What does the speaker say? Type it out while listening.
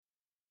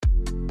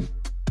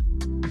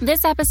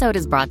This episode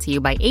is brought to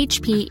you by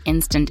HP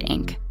Instant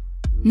Ink.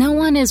 No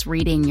one is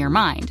reading your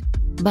mind,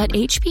 but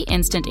HP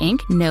Instant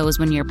Ink knows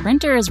when your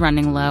printer is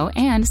running low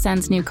and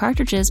sends new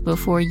cartridges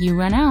before you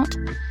run out.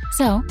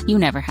 So you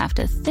never have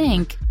to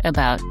think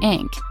about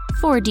ink.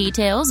 For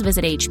details,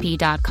 visit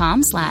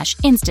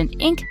hp.com/instant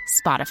ink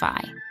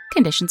Spotify.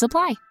 Conditions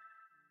apply.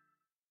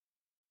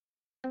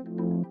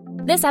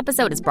 This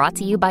episode is brought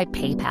to you by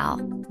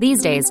PayPal.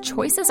 These days,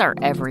 choices are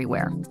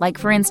everywhere. Like,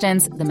 for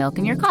instance, the milk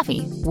in your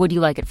coffee. Would you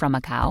like it from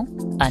a cow,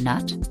 a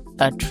nut,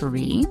 a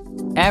tree?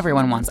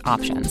 Everyone wants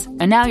options.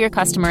 And now your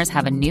customers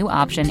have a new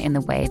option in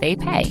the way they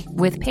pay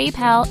with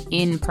PayPal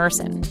in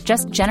person.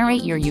 Just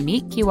generate your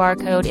unique QR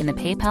code in the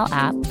PayPal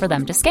app for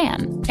them to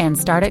scan and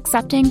start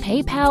accepting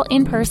PayPal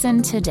in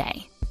person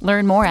today.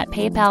 Learn more at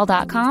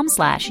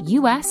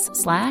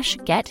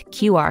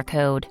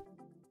paypal.com/us/getQRcode.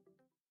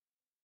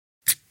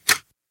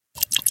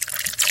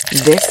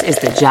 This is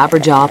the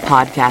Jabberjaw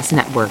Podcast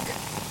Network.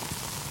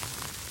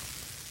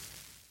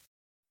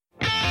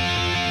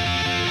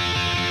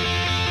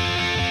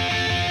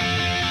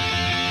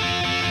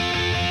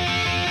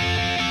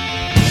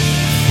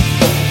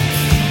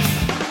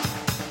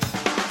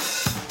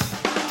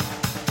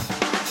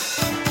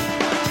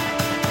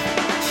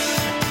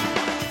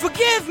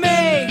 Forgive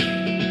me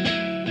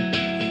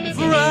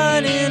for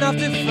running off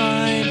to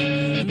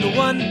find the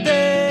one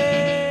thing.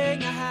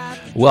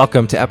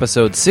 Welcome to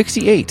episode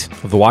 68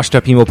 of the Washed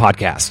Up Emo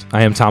podcast.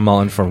 I am Tom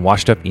Mullen from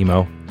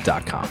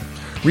washedupemo.com.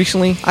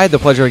 Recently, I had the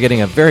pleasure of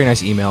getting a very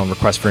nice email and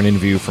request for an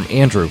interview from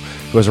Andrew,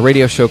 who has a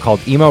radio show called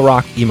Emo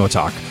Rock, Emo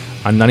Talk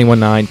on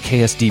 91.9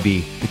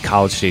 KSDB, the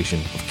college station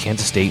of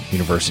Kansas State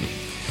University.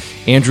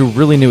 Andrew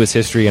really knew his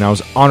history, and I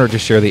was honored to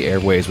share the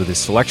airways with his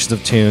selections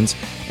of tunes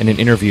and an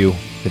interview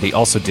that he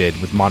also did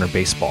with Modern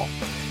Baseball.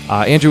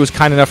 Andrew was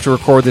kind enough to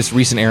record this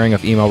recent airing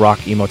of Emo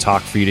Rock, Emo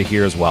Talk for you to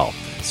hear as well.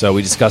 So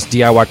we discussed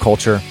DIY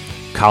culture,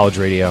 college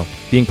radio,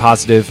 being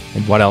positive,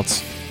 and what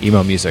else?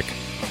 Emo music.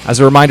 As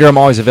a reminder, I'm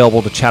always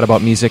available to chat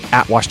about music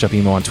at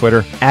WashedUpEmo on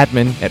Twitter,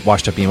 admin at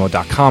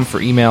washedupemo.com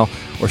for email,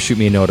 or shoot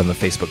me a note on the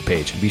Facebook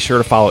page. And be sure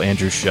to follow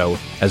Andrew's show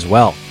as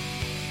well.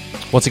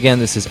 Once again,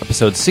 this is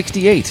episode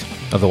 68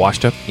 of the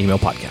Washed Up Emo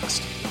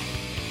podcast.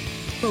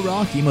 Emo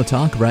Rock, Emo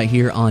Talk, right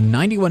here on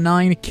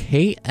 91.9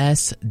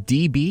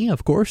 KSDB,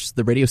 of course,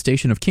 the radio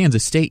station of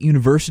Kansas State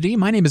University.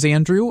 My name is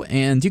Andrew,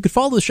 and you could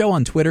follow the show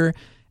on Twitter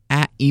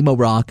at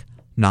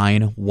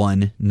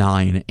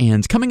EmoRock919.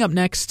 And coming up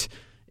next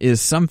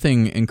is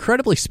something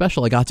incredibly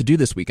special I got to do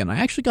this weekend. I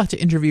actually got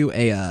to interview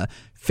a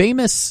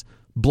famous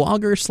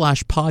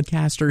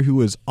blogger/podcaster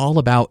who is all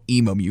about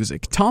emo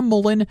music. Tom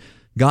Mullen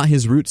got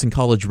his roots in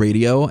college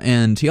radio,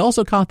 and he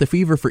also caught the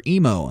fever for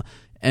emo.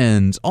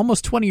 And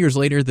almost 20 years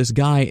later, this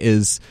guy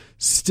is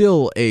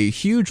still a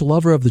huge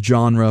lover of the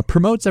genre,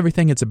 promotes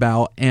everything it's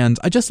about, and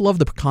I just love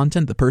the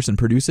content the person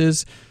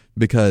produces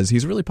because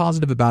he's really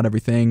positive about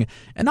everything.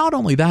 And not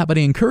only that, but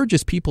he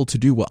encourages people to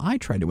do what I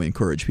try to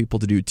encourage people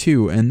to do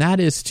too, and that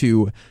is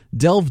to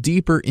delve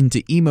deeper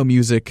into emo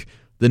music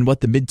than what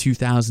the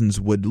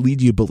mid-2000s would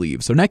lead you to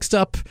believe. So next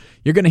up,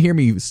 you're going to hear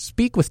me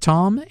speak with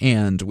Tom,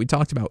 and we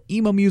talked about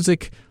emo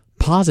music,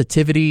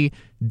 positivity,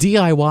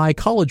 DIY,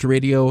 college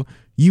radio,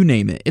 you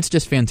name it. It's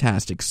just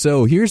fantastic.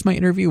 So here's my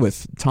interview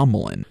with Tom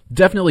Mullen.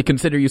 Definitely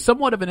consider you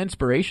somewhat of an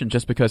inspiration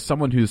just because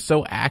someone who's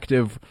so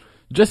active,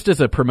 just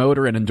as a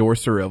promoter and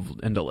endorser of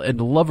and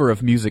a lover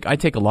of music, I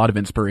take a lot of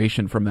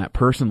inspiration from that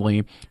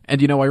personally. And,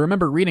 you know, I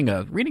remember reading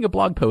a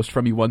blog post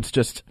from you once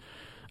just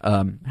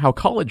how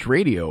college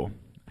radio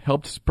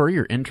helped spur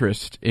your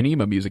interest in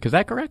emo music. Is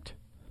that correct?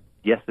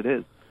 Yes, it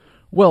is.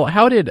 Well,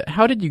 how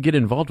did you get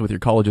involved with your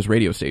college's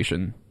radio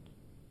station?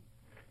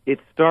 It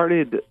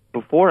started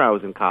before I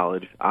was in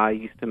college. I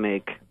used to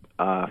make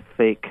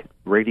fake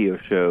radio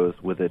shows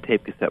with a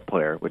tape cassette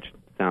player, which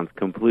sounds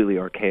completely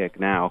archaic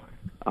now.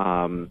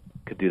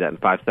 Could do that in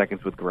 5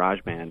 seconds with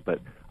GarageBand, but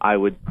I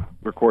would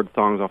record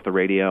songs off the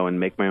radio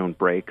and make my own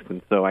breaks,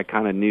 and so I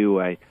kind of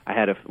knew I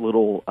had a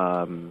little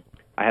I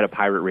had a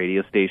pirate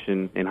radio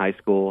station in high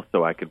school,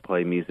 so I could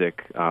play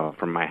music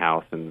from my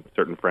house, and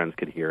certain friends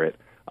could hear it.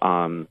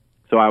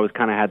 So I was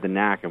kind of had the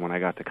knack, and when I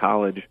got to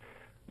college,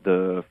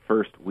 the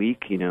first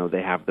week, you know,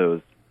 they have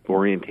those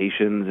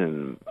orientations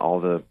and all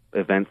the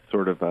events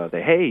sort of,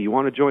 hey, you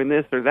want to join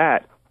this or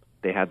that?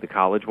 They had the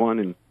college one,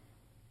 and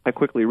I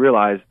quickly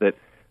realized that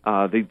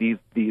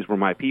these were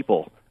my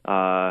people.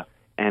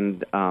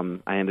 And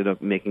I ended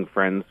up making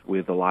friends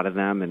with a lot of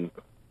them, and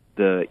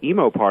the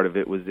emo part of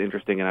it was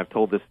interesting, and I've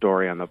told this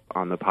story on the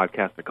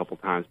podcast a couple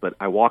times, but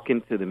I walk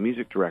into the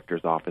music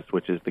director's office,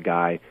 which is the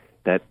guy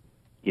that,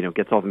 you know,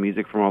 gets all the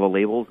music from all the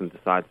labels and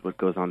decides what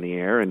goes on the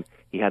air, and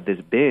he had this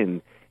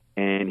bin,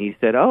 and he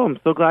said, "Oh, I'm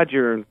so glad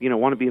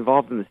want to be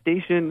involved in the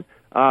station.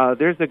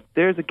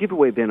 There's a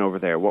giveaway bin over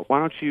there. Why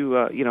don't you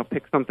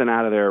pick something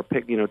out of there?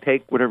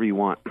 Take whatever you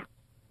want."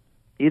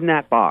 In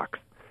that box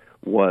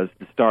was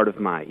the start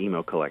of my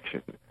emo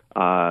collection.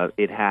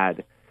 It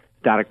had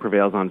Static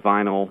Prevails on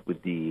vinyl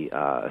with the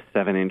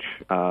 7-inch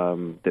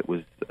that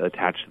was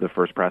attached to the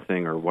first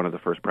pressing or one of the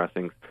first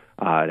pressings.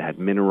 It had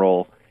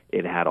Mineral.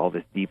 It had all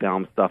this Deep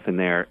Elm stuff in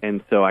there.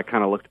 And so I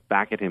kind of looked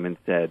back at him and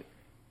said,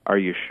 "Are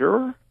you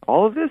sure?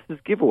 All of this is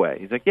giveaway?"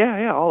 He's like,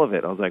 yeah, all of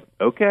it. I was like,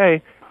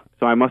 okay.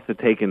 So I must have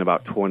taken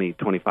about 20,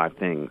 25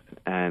 things,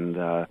 and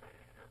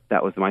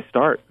that was my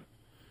start.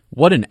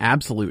 What an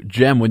absolute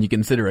gem when you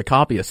consider a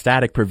copy of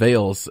Static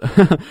Prevails.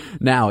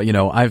 Now,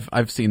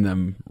 I've seen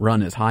them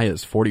run as high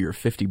as $40 or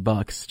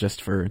 $50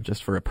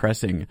 just for a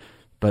pressing.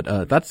 But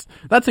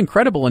that's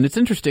incredible, and it's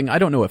interesting. I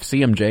don't know if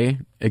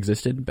CMJ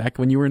existed back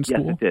when you were in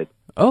school. Yes, it did.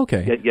 Oh,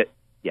 okay.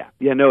 Yeah.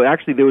 No,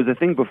 actually, there was a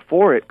thing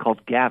before it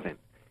called Gavin.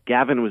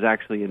 Gavin was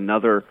actually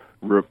another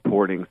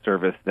reporting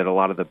service that a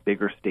lot of the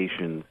bigger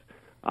stations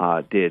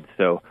did.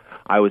 So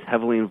I was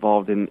heavily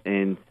involved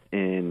in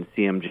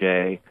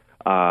CMJ.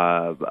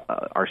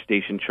 Our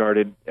station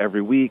charted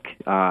every week.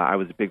 I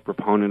was a big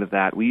proponent of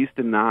that. We used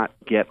to not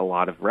get a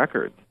lot of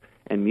records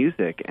and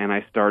music, and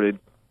I started,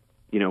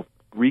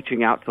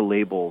 reaching out to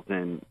labels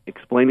and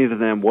explaining to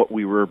them what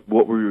we were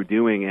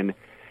doing. And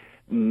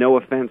no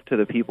offense to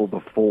the people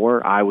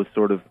before, I was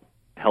sort of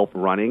help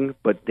running,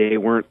 but they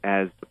weren't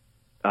as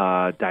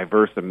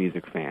diverse a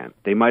music fan.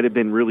 They might have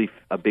been really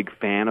a big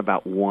fan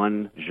about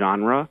one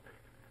genre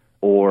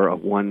or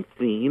one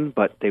scene,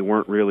 but they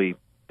weren't really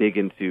big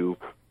into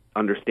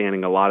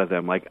understanding a lot of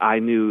them. Like, I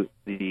knew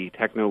the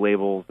techno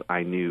labels,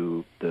 I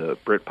knew the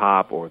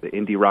Britpop or the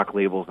indie rock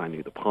labels, I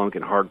knew the punk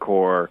and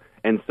hardcore,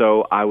 and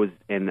so I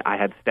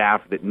had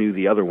staff that knew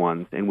the other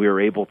ones, and we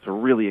were able to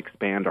really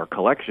expand our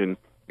collection.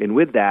 And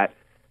with that,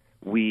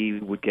 we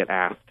would get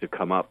asked to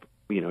come up,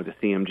 to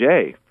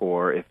CMJ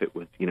for if it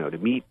was, to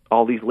meet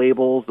all these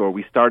labels, or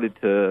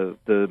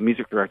the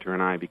music director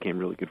and I became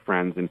really good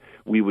friends, and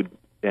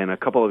and a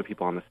couple other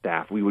people on the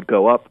staff, we would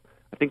go up.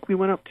 I think we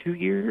went up 2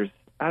 years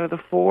out of the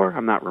 4.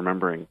 I'm not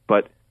remembering,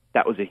 but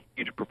that was a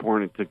huge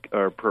proponent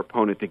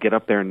to get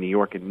up there in New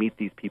York and meet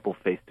these people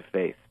face to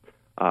face,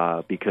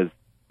 because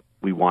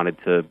we wanted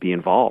to be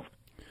involved.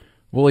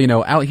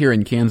 Well, out here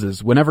in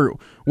Kansas, whenever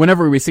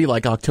we see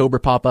like October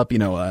pop up,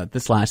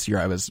 this last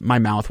year my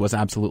mouth was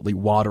absolutely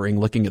watering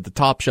looking at the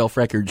Top Shelf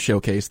Records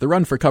showcase, the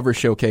Run for Cover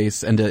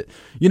showcase, and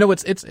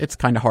it's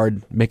kind of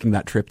hard making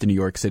that trip to New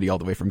York City all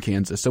the way from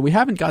Kansas. So we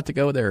haven't got to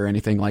go there or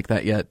anything like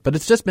that yet, but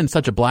it's just been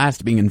such a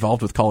blast being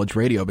involved with college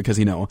radio because,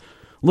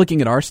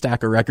 looking at our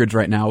stack of records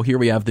right now, here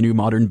we have the new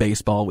Modern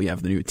Baseball, we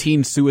have the new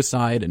Teen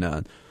Suicide,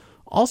 and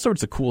all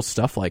sorts of cool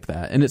stuff like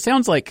that. And it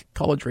sounds like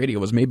college radio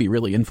was maybe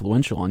really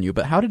influential on you,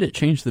 but how did it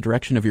change the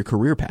direction of your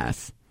career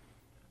path?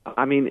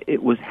 I mean,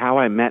 it was how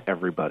I met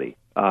everybody.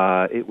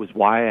 It was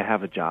why I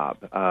have a job.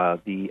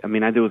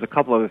 There was a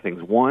couple other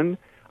things. One,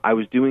 I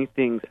was doing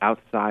things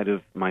outside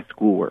of my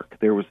schoolwork.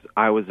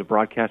 I was a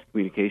broadcast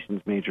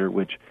communications major,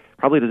 which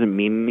probably doesn't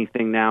mean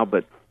anything now,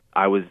 but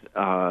I was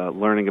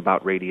learning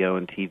about radio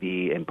and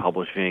TV and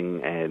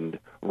publishing and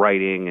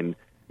writing and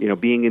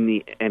being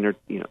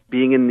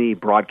in the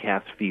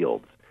broadcast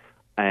fields.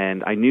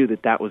 And I knew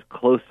that was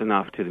close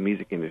enough to the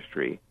music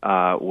industry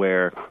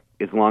where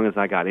as long as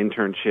I got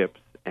internships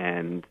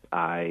and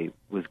I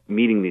was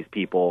meeting these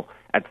people,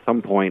 at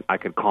some point I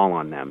could call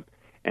on them.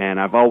 And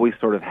I've always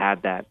sort of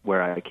had that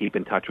where I keep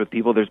in touch with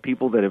people. There's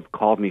people that have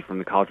called me from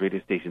the college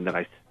radio station that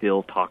I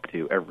still talk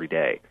to every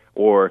day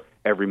or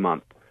every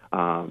month.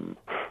 And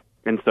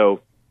so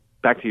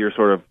back to your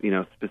sort of,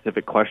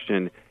 specific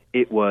question,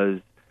 it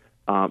was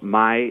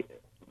my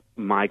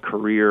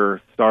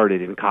career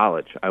started in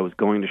college. I was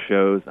going to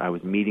shows, I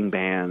was meeting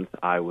bands,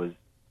 I was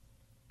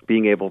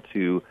being able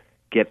to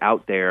get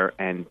out there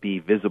and be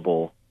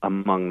visible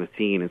among the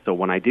scene. And so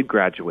when I did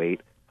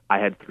graduate, I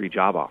had 3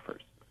 job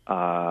offers,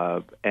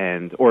 I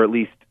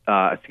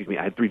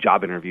had 3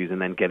 job interviews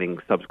and then getting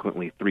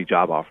subsequently 3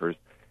 job offers.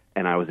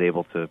 And I was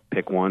able to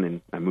pick one,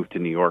 and I moved to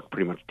New York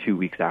pretty much 2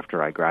 weeks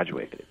after I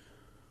graduated.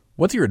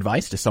 What's your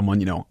advice to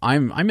someone,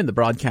 I'm in the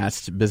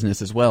broadcast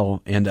business as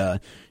well, and, how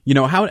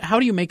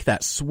do you make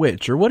that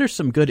switch, or what are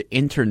some good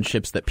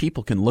internships that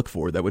people can look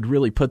for that would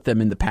really put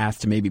them in the path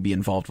to maybe be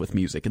involved with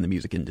music in the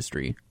music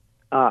industry?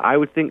 I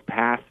would think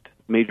past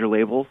major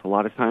labels. A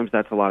lot of times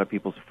that's a lot of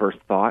people's first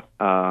thought.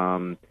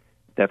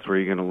 That's where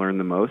you're going to learn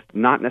the most.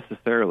 Not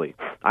necessarily.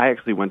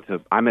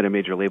 I'm at a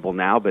major label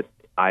now, but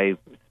I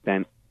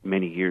spent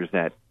many years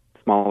at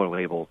smaller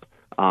labels.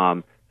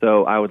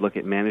 So I would look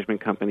at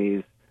management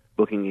companies,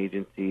 booking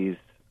agencies,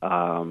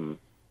 your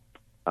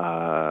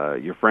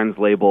friend's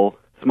label,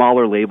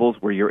 smaller labels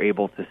where you're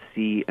able to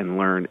see and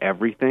learn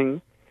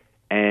everything,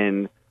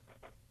 and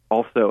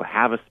also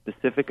have a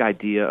specific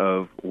idea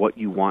of what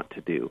you want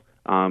to do.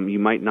 You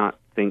might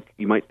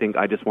think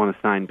I just want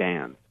to sign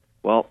bands.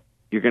 Well,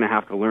 you're going to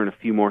have to learn a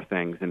few more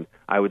things, and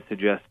I would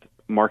suggest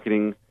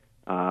marketing.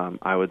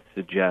 I would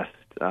suggest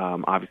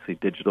obviously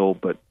digital,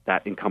 but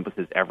that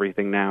encompasses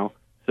everything now.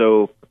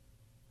 So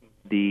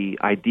the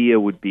idea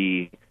would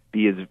be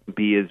as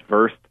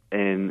versed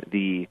in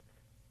the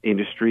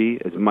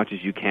industry as much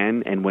as you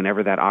can, and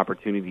whenever that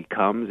opportunity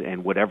comes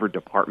and whatever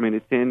department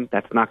it's in,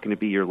 that's not going to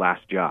be your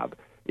last job.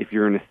 If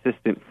you're an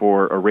assistant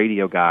for a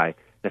radio guy,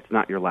 that's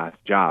not your last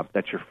job.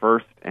 That's your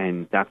first,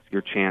 and that's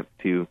your chance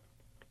to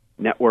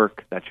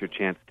network. That's your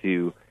chance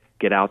to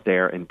get out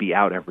there and be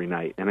out every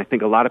night. And I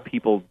think a lot of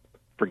people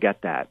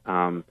forget that.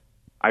 I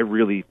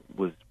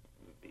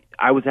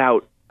was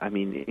out. I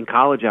mean, in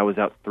college, I was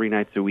out 3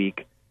 nights a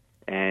week.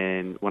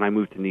 And when I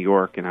moved to New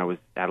York and I was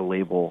at a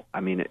label, I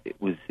mean, it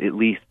was at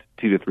least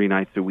 2 to 3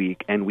 nights a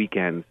week and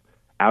weekends,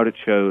 out at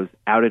shows,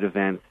 out at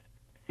events,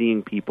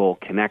 seeing people,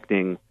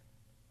 connecting.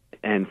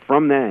 And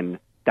from then,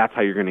 that's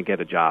how you're going to get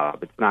a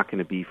job. It's not going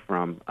to be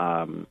from,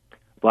 a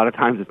lot of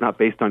times it's not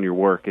based on your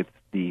work. It's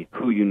the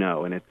who you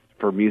know. And it's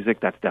for music,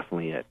 that's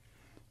definitely it.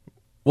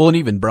 Well, and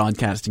even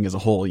broadcasting as a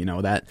whole, you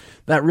know, that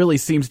really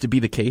seems to be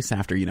the case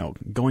after, you know,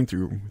 going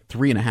through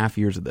 3.5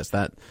 years of this.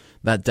 That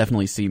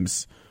definitely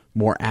seems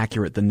more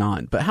accurate than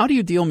not. But how do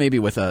you deal maybe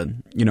with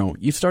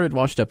you started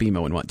Washed Up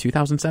Emo in what,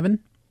 2007?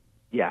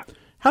 Yeah.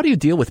 How do you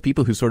deal with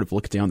people who sort of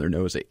look down their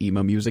nose at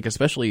emo music,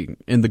 especially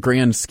in the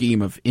grand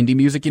scheme of indie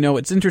music? You know,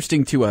 it's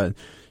interesting to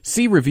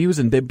see reviews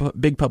in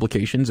big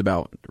publications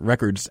about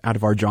records out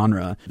of our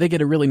genre. They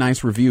get a really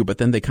nice review, but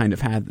then they kind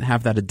of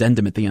have that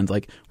addendum at the end,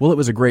 like, well, it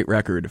was a great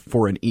record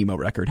for an emo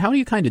record. How do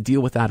you kind of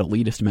deal with that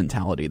elitist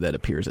mentality that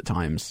appears at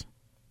times?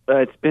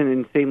 It's been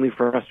insanely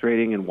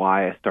frustrating, and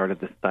why I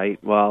started the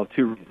site. Well,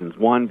 2 reasons.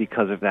 One,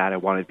 because of that, I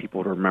wanted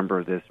people to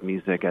remember this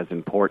music as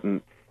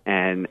important,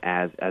 and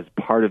as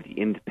part of the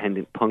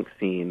independent punk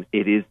scene,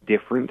 it is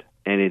different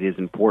and it is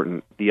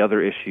important. The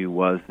other issue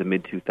was the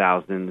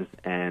mid-2000s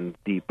and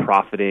the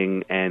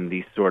profiting and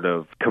the sort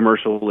of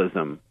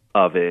commercialism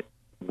of it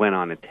went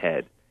on its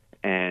head,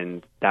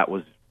 and that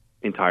was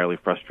entirely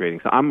frustrating.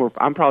 So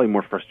I'm probably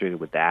more frustrated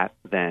with that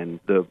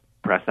than the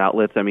press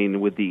outlets. I mean,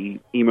 with the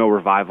emo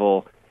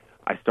revival,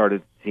 I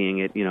started seeing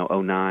it,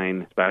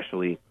 2009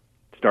 especially,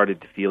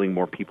 started feeling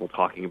more people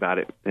talking about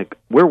it. Like,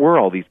 where were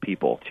all these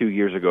people 2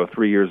 years ago,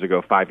 3 years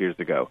ago, 5 years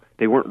ago?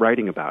 They weren't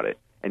writing about it,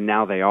 and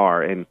now they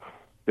are. And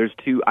there's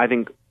two. I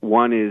think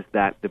one is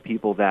that the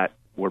people that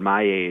were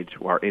my age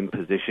are in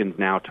positions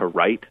now to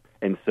write,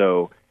 and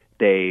so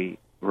they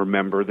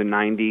remember the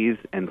 90s,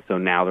 and so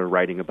now they're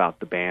writing about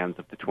the bands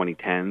of the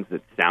 2010s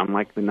that sound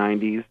like the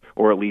 90s,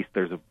 or at least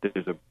there's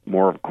a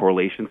more of a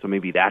correlation. So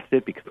maybe that's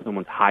it, because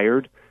someone's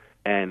hired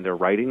and they're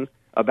writing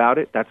about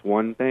it. That's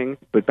one thing.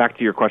 But back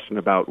to your question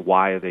about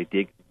why are they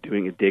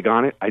doing a dig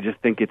on it, I just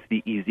think it's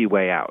the easy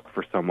way out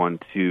for someone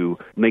to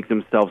make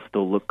themselves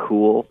still look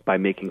cool by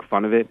making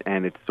fun of it,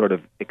 and it's sort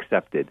of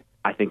accepted.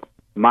 I think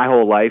my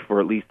whole life, or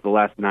at least the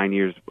last 9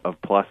 years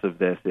of plus of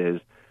this, is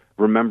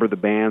remember the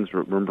bands,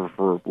 remember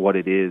for what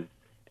it is,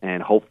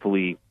 and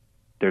hopefully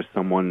there's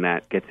someone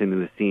that gets into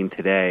the scene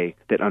today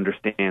that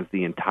understands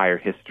the entire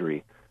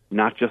history,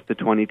 not just the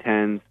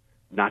 2010s,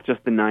 not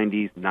just the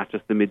 90s, not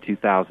just the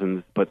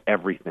mid-2000s, but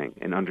everything,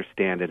 and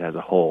understand it as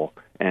a whole.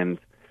 And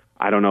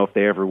I don't know if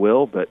they ever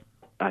will, but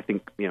I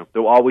think,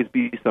 there'll always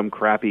be some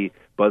crappy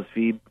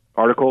BuzzFeed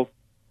article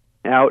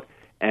out,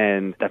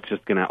 and that's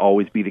just going to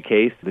always be the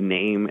case. The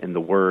name and the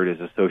word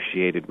is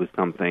associated with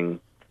something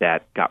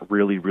that got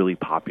really, really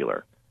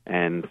popular.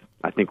 And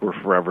I think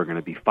we're forever going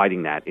to be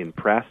fighting that in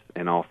press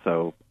and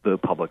also the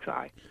public's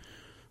eye.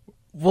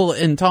 Well,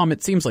 and Tom,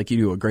 it seems like you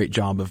do a great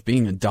job of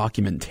being a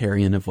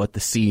documentarian of what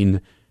the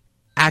scene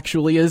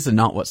actually is and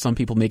not what some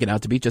people make it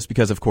out to be, just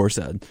because, of course,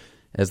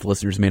 as the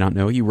listeners may not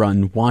know, you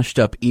run Washed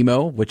Up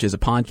Emo, which is a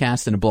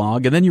podcast and a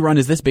blog, and then you run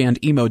Is This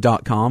Band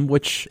Emo.com,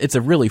 which it's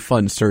a really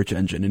fun search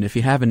engine, and if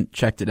you haven't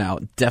checked it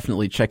out,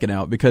 definitely check it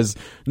out, because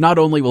not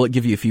only will it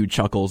give you a few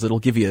chuckles, it'll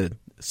give you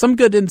some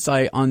good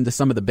insight onto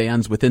some of the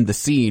bands within the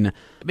scene.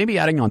 Maybe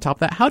adding on top of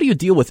that, how do you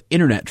deal with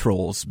internet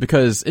trolls?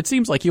 Because it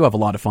seems like you have a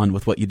lot of fun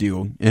with what you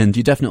do, and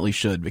you definitely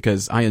should,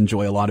 because I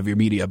enjoy a lot of your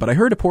media. But I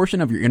heard a portion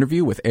of your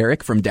interview with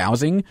Eric from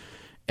Dowsing,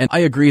 and I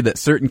agree that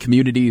certain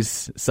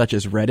communities, such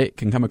as Reddit,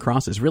 can come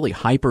across as really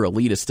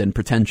hyper-elitist and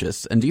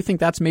pretentious. And do you think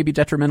that's maybe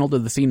detrimental to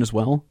the scene as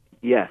well?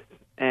 Yes,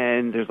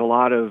 and there's a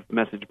lot of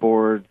message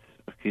boards.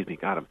 Excuse me,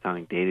 God, I'm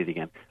sounding dated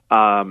again.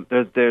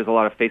 There's a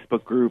lot of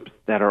Facebook groups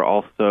that are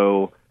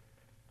also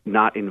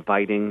not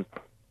inviting,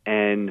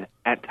 and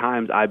at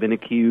times I've been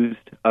accused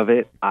of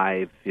it.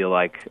 I feel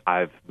like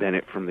I've been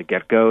it from the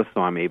get-go,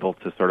 so I'm able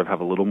to sort of have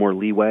a little more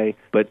leeway.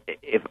 But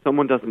if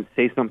someone doesn't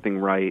say something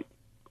right,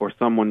 or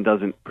someone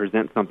doesn't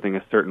present something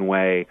a certain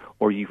way,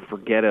 or you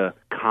forget a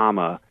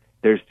comma,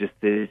 there's just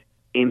this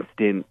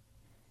instant,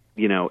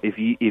 if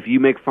you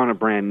make fun of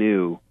Brand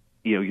New,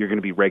 you're going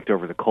to be raked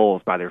over the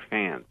coals by their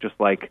fans, just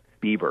like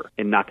Bieber,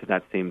 and not to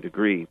that same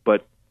degree.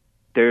 But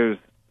there's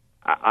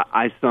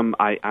I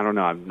don't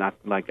know, I'm not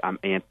like I'm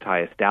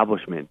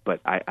anti-establishment, but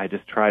I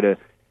just try to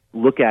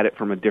look at it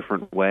from a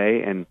different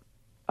way. And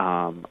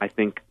I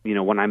think,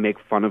 when I make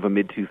fun of a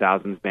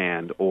mid-2000s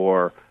band,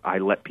 or I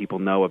let people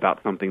know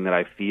about something that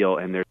I feel,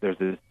 and there's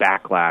this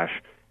backlash,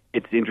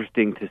 it's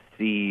interesting to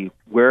see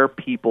where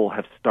people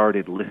have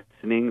started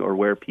listening or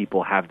where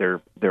people have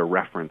their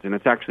reference. And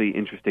it's actually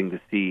interesting to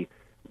see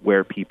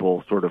where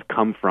people sort of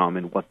come from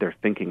and what they're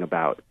thinking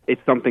about.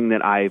 It's something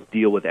that I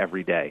deal with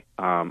every day.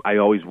 I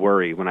always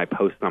worry when I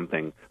post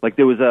something. Like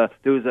there was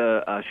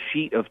a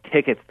sheet of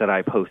tickets that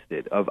I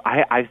posted.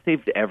 I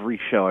saved every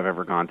show I've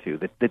ever gone to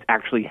that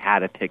actually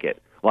had a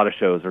ticket. A lot of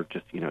shows are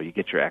just, you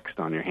get your X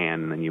on your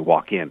hand and then you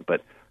walk in.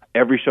 But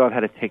every show I've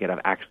had a ticket I've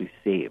actually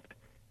saved.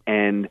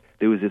 And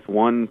there was this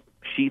one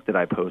sheet that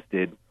I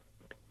posted,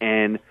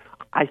 and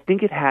I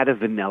think it had a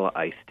Vanilla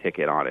Ice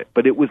ticket on it,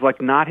 but it was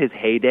like not his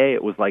heyday.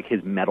 It was like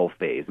his metal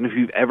phase. And if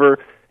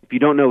you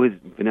don't know his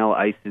Vanilla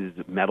Ice's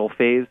metal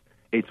phase,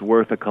 it's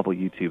worth a couple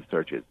YouTube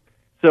searches.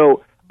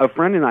 So a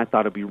friend and I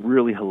thought it'd be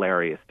really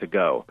hilarious to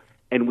go.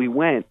 And we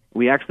went.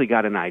 We actually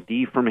got an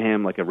ID from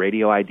him, like a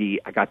radio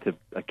ID. I got to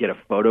get a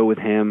photo with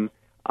him,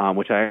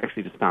 which I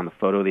actually just found the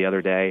photo the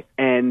other day.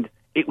 And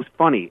it was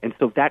funny. And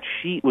so that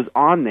sheet was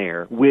on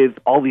there with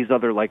all these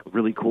other like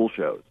really cool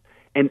shows.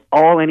 And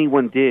all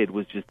anyone did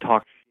was just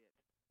talk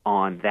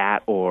on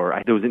that,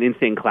 or there was an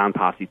Insane Clown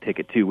Posse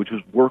ticket too, which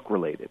was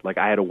work-related. Like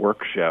I had a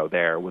work show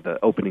there with an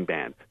opening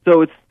band.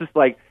 So it's just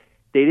like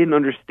they didn't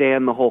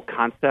understand the whole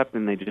concept,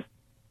 and they just,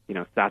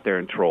 sat there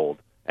and trolled.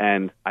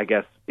 And I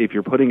guess if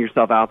you're putting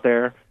yourself out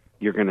there,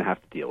 you're going to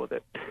have to deal with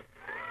it.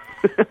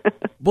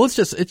 Well, it's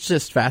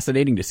just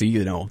fascinating to see,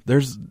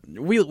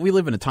 we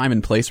live in a time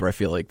and place where I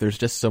feel like there's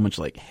just so much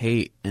like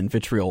hate and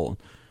vitriol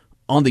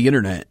on the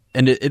internet,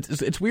 and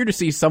it's weird to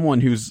see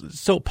someone who's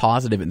so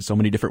positive in so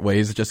many different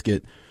ways just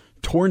get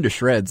torn to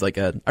shreds. Like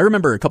I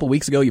remember a couple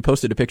weeks ago you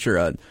posted a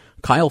picture.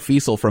 Kyle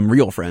Fiesel from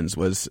Real Friends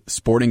was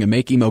sporting a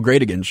 "Make Emo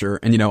Great Again" shirt,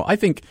 and I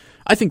think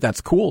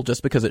that's cool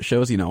just because it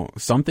shows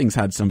something's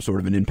had some sort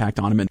of an impact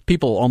on him, and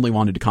people only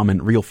wanted to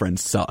comment "Real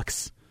Friends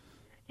sucks."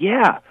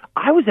 Yeah,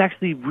 I was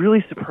actually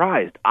really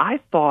surprised. I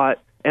thought,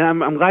 and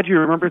I'm glad you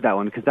remembered that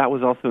one because that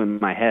was also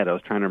in my head. I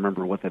was trying to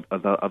remember what the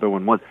other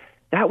one was.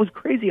 That was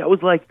crazy. I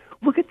was like,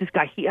 look at this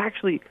guy. He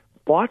actually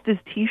bought this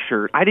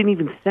T-shirt. I didn't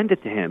even send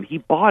it to him. He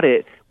bought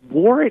it,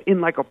 wore it in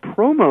like a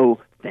promo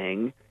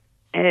thing,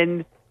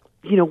 and,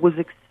 was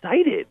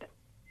excited.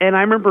 And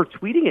I remember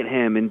tweeting at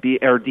him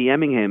or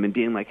DMing him and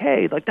being like,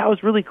 hey, like that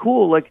was really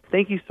cool. Like,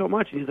 thank you so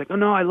much. And he's like, oh,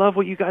 no, I love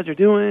what you guys are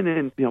doing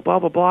and, blah,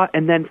 blah, blah.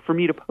 And then for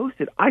me to post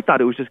it, I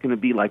thought it was just going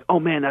to be like, oh,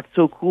 man, that's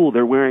so cool.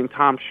 They're wearing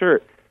Tom's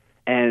shirt.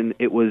 And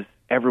it was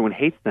everyone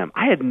hates them.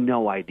 I had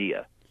no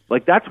idea.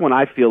 Like, that's when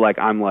I feel like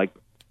I'm like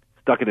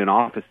stuck in an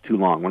office too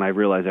long, when I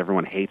realize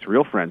everyone hates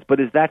Real Friends. But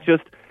is that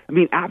just,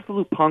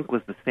 Absolute Punk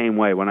was the same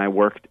way when I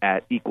worked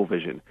at Equal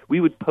Vision.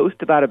 We would post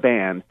about a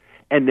band,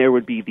 and there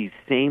would be these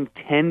same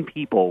 10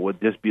 people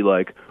would just be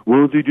like, why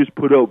don't they just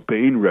put out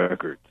Bane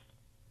records?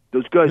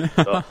 Those guys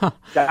suck.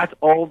 That's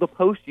all the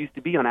posts used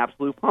to be on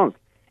Absolute Punk.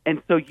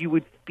 And so you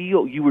would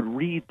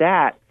read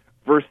that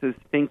versus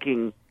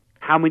thinking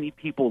how many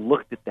people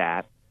looked at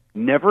that,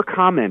 never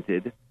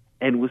commented,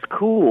 and was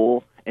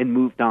cool, and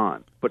moved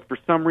on. But for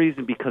some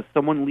reason, because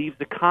someone leaves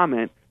a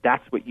comment,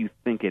 that's what you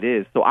think it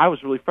is. So I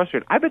was really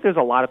frustrated. I bet there's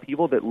a lot of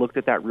people that looked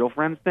at that Real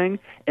Friends thing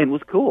and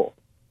was cool.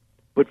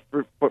 But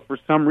for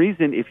some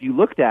reason, if you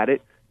looked at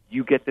it,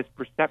 you get this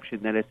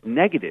perception that it's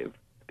negative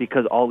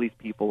because all these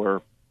people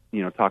are,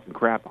 talking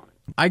crap on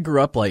it. I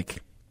grew up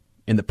like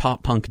in the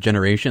pop punk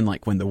generation,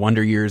 like when the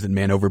Wonder Years and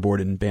Man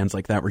Overboard and bands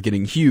like that were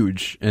getting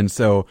huge. And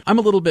so I'm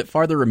a little bit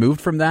farther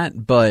removed from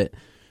that. But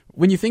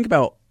when you think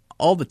about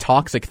all the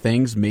toxic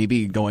things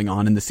maybe going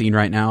on in the scene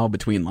right now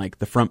between like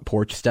the Front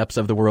Porch Steps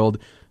of the world,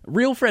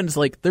 Real Friends,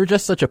 like they're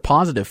just such a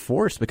positive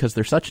force because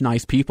they're such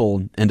nice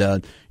people. And,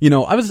 I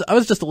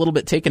was just a little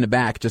bit taken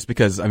aback just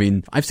because,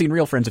 I've seen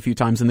Real Friends a few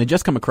times and they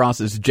just come across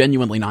as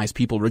genuinely nice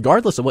people,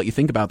 regardless of what you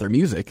think about their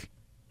music.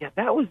 Yeah,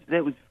 that was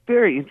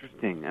very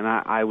interesting. And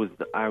I was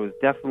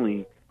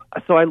definitely,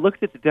 so I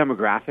looked at the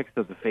demographics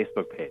of the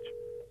Facebook page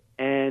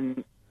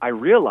and I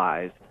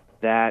realized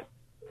that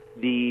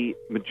the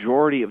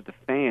majority of the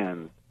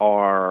fans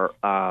are,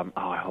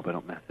 I hope I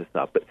don't mess this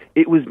up, but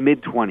it was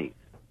mid-20s.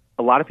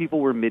 A lot of people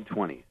were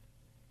mid-20s.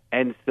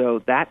 And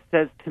so that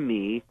says to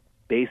me,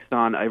 based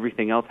on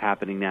everything else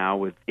happening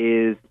now,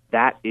 is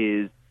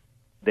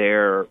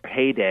their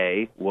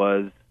heyday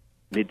was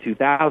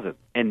mid-2000s.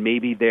 And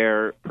maybe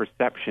their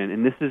perception,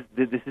 and this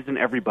isn't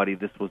everybody,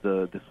 this was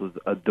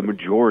the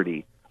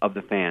majority of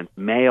the fans.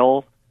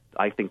 Male,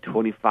 I think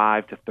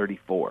 25 to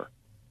 34,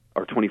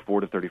 or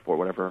 24 to 34,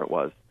 whatever it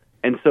was.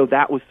 And so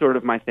that was sort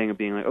of my thing of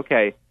being like,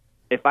 okay,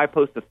 if I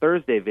post a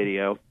Thursday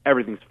video,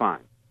 everything's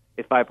fine.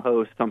 If I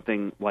post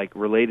something like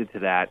related to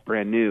that,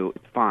 brand new,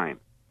 it's fine.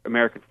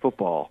 American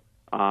football.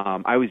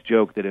 I always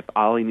joke that if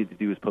all I need to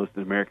do is post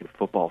an American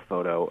football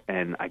photo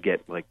and I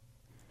get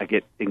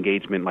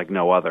engagement like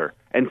no other.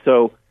 And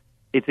so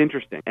it's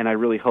interesting. And I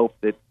really hope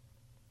that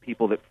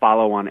people that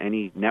follow on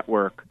any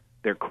network,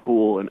 they're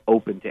cool and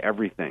open to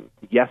everything.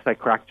 Yes, I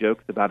crack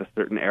jokes about a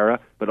certain era,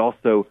 but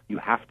also you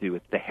have to.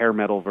 It's the hair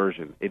metal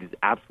version. It is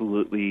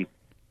absolutely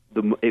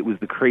it was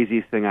the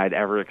craziest thing I'd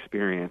ever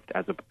experienced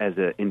as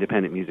an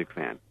independent music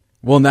fan.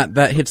 Well, and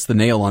that hits the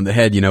nail on the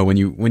head. When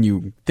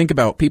you think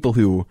about people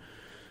who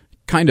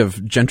kind of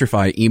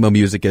gentrify emo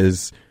music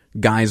as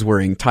guys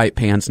wearing tight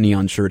pants,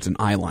 neon shirts, and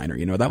eyeliner.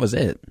 You know, that was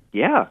it.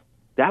 Yeah,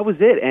 that was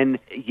it. And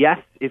yes,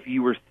 if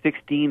you were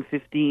 16,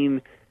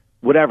 15,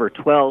 whatever,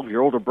 12,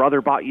 your older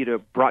brother brought you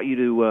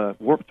to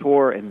Warped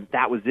Tour, and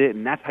that was it,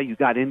 and that's how you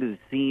got into the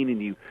scene,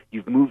 and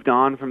you've moved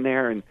on from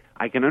there. And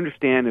I can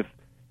understand if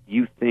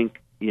you think,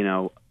 you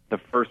know, the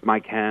first My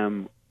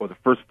Chem or the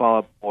first Fall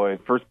Out Boy,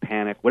 first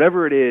Panic,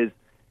 whatever it is,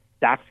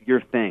 that's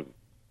your thing.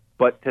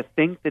 But to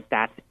think that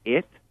that's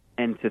it,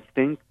 and to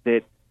think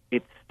that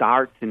it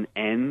starts and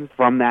ends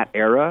from that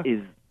era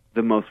is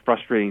the most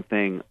frustrating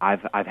thing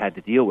I've had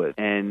to deal with.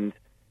 And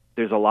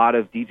there's a lot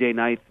of DJ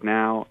nights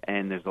now,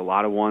 and there's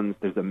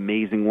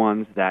amazing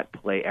ones that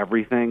play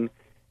everything,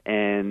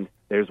 and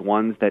there's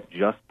ones that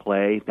just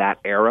play that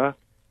era,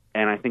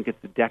 and I think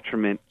it's a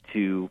detriment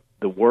to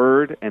the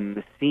word and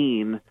the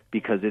scene,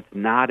 because it's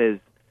not as,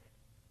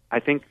 I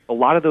think a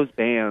lot of those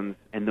bands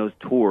and those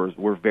tours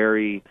were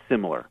very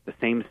similar, the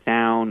same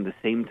sound, the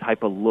same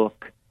type of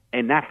look,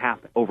 and that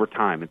happened over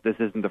time. This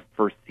isn't the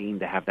first scene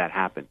to have that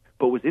happen.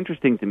 But what was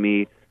interesting to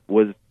me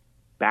was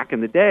back in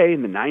the day,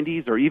 in the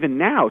 90s, or even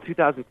now,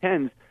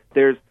 2010s,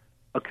 there's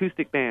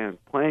acoustic bands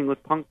playing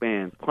with punk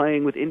bands,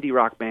 playing with indie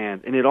rock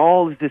bands, and it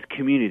all is this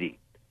community.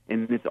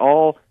 And it's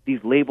all these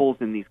labels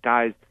and these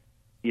guys,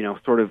 you know,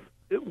 sort of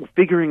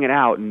figuring it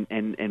out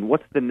and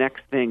what's the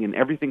next thing, and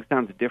everything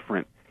sounds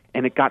different.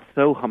 And it got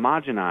so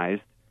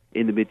homogenized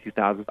in the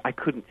mid-2000s, I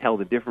couldn't tell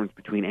the difference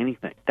between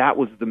anything. That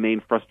was the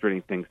main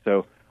frustrating thing.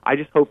 So I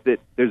just hope that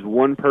there's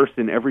one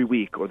person every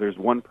week, or there's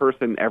one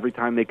person every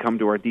time they come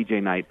to our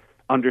DJ night,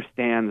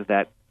 understands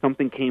that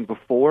something came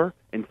before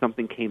and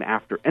something came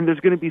after. And there's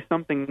going to be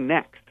something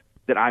next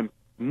that I'm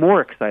more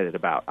excited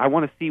about. I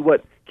want to see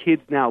what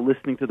kids now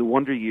listening to the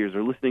Wonder Years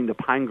or listening to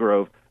Pine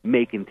Grove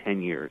make in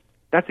 10 years.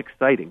 That's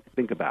exciting to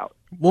think about.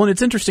 Well, and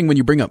it's interesting when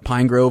you bring up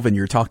Pine Grove and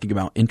you're talking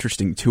about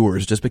interesting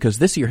tours, just because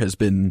this year has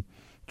been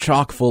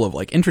chock full of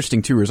like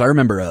interesting tours. I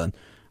remember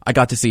I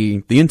got to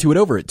see the Into It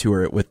Over It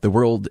tour with The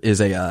World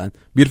Is a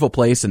Beautiful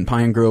Place and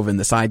Pine Grove and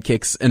the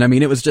Sidekicks. And I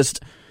mean, it was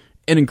just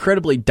an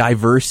incredibly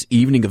diverse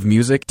evening of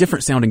music,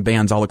 different sounding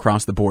bands all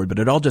across the board, but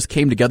it all just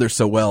came together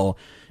so well.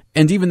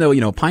 And even though,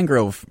 you know, Pine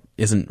Grove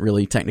isn't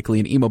really technically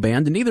an emo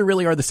band, and neither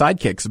really are the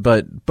Sidekicks,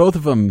 but both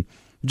of them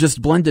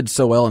just blended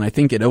so well, and I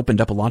think it opened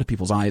up a lot of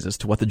people's eyes as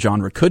to what the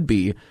genre could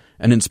be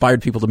and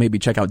inspired people to maybe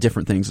check out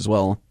different things as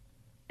well.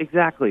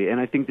 Exactly, and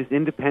I think this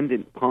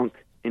independent punk,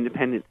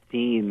 independent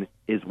scene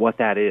is what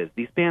that is.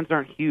 These bands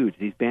aren't huge.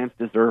 These bands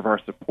deserve our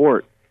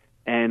support,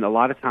 and a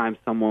lot of times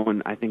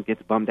someone, I think,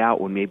 gets bummed out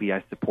when maybe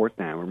I support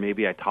them or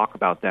maybe I talk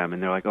about them,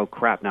 and they're like, oh,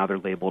 crap, now they're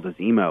labeled as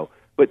emo.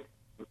 But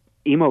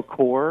emo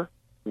core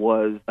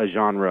was a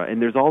genre,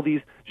 and there's all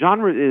these...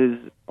 Genre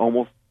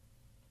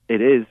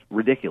is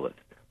ridiculous.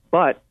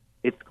 But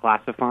it's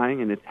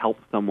classifying, and it's helped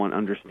someone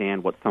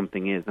understand what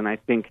something is. And I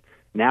think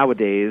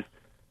nowadays,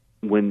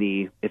 when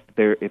if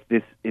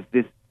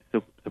this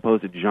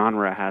supposed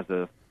genre has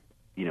a,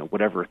 you know,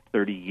 whatever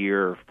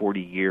 30-year or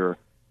 40-year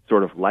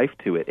sort of life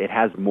to it, it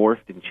has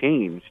morphed and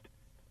changed,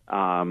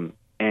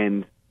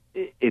 and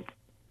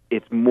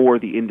it's more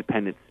the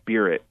independent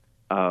spirit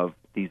of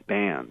these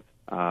bands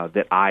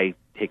that I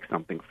take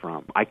something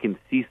from. I can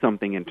see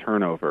something in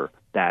Turnover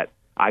that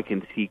I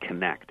can see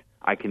connect.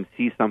 I can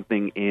see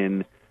something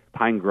in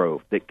Pine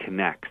Grove that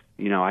connects.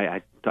 You know,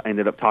 I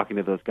ended up talking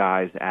to those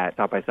guys at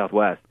South by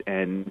Southwest,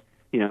 and,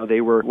 you know,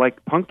 they were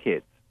like punk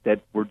kids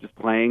that were just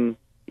playing,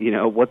 you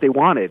know, what they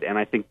wanted, and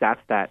I think that's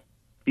that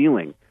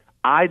feeling.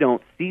 I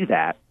don't see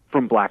that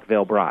from Black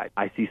Veil Bride.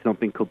 I see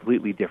something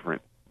completely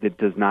different that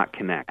does not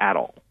connect at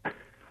all.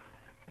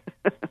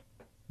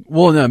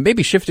 Well,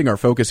 maybe shifting our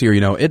focus here,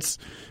 you know, it's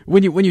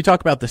when you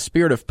talk about the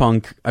spirit of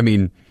punk, I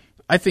mean,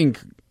 I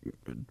think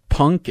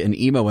punk and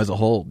emo as a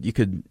whole, you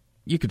could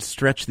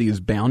stretch these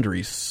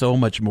boundaries so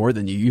much more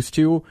than you used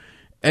to,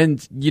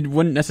 and you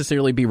wouldn't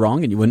necessarily be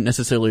wrong and you wouldn't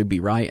necessarily be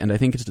right. And I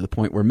think it's to the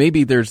point where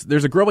maybe there's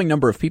a growing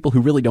number of people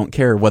who really don't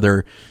care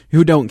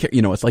who don't care.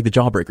 You know, it's like the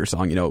Jawbreaker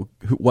song. You know,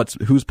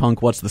 who's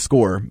punk, what's the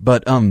score?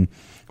 But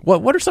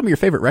what are some of your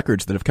favorite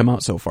records that have come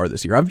out so far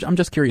this year? I'm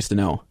just curious to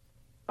know.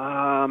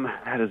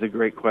 That is a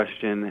great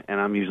question, and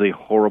I'm usually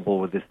horrible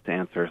with this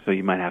answer, so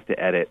you might have to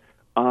edit.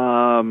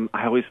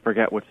 I always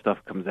forget what stuff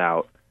comes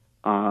out.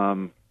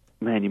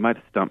 Man, you might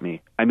have stumped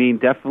me. I mean,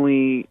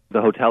 definitely the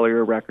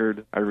Hotelier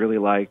record I really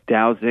like.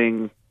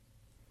 Dowsing,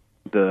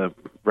 the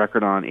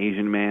record on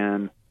Asian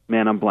Man.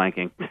 Man, I'm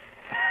blanking.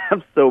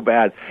 I'm so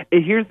bad.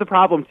 And here's the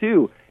problem,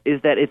 too,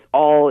 is that it's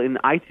all in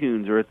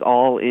iTunes or it's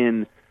all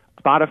in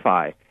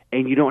Spotify,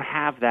 and you don't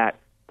have that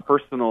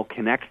personal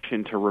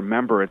connection to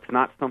remember. It's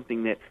not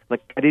something that,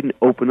 like, I didn't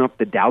open up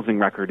the Dowsing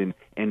record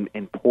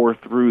and pour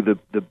through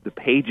the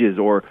pages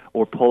or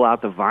pull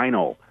out the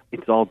vinyl.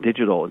 It's all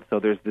digital, and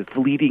so there's this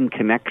fleeting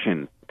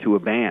connection to a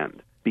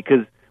band.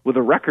 Because with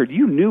a record,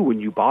 you knew when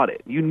you bought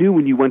it. You knew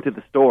when you went to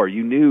the store.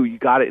 You knew you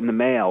got it in the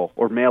mail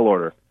or mail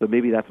order. So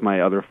maybe that's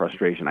my other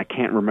frustration. I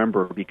can't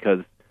remember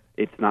because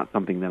it's not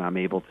something that I'm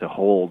able to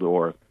hold,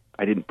 or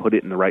I didn't put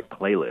it in the right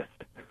playlist.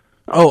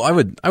 Oh, I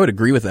would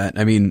agree with that.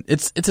 I mean,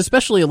 it's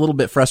especially a little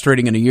bit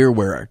frustrating in a year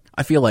where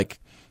I feel like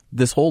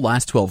this whole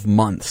last 12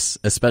 months,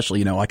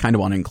 especially, I kind of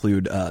want to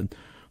include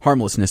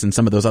Harmlessness and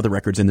some of those other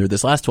records in there.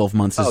 This last 12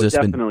 months has just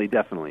been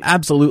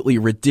absolutely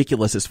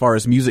ridiculous as far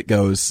as music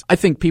goes. I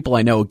think people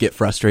I know get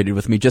frustrated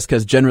with me just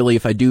because generally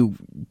if I do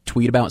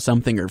tweet about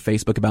something or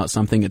Facebook about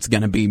something, it's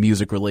going to be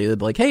music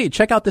related. Like, hey,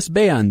 check out this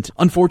band.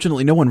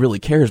 Unfortunately, no one really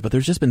cares, but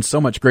there's just been so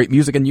much great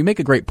music, and you make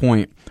a great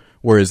point.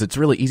 Whereas it's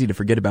really easy to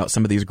forget about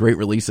some of these great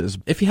releases.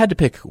 If you had to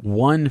pick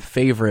one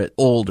favorite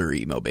older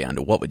emo band,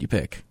 what would you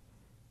pick?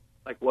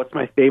 Like, what's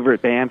my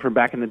favorite band from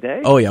back in the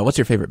day? Oh, yeah. What's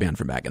your favorite band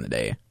from back in the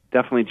day?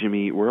 Definitely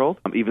Jimmy Eat World,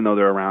 even though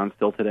they're around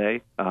still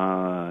today.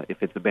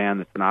 If it's a band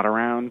that's not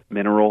around,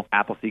 Mineral,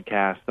 Appleseed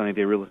Cast, Sunny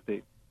Day Real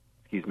Estate,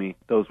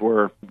 those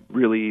were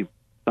really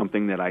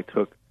something that I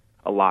took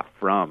a lot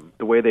from.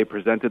 The way they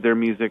presented their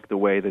music, the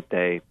way that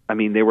they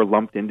were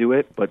lumped into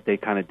it, but they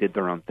kind of did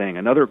their own thing.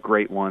 Another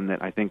great one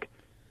that I think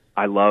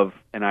I love,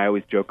 and I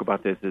always joke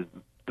about this, is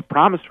The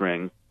Promise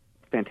Ring.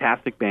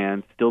 Fantastic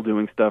band, still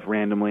doing stuff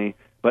randomly,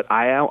 but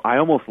I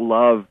almost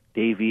love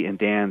Davey and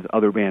Dan's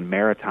other band,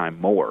 Maritime,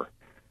 more,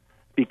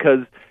 because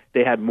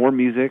they had more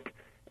music.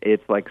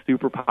 It's like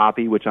super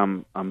poppy, which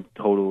I'm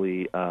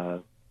totally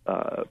a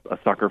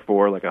sucker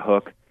for, like a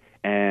hook,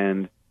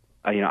 and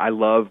I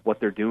love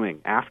what they're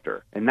doing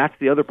after, and that's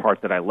the other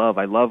part that I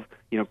love.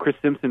 Chris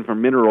Simpson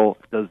from Mineral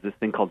does this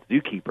thing called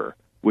Zookeeper,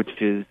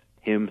 which is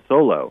him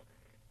solo,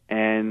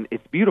 and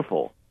it's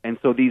beautiful. And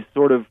so these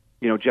sort of,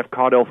 Jeff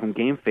Caudell from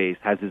Game Face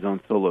has his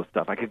own solo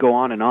stuff. I could go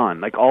on and on.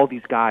 Like, all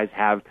these guys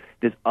have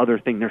this other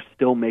thing. They're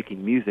still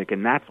making music,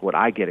 and that's what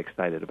I get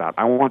excited about.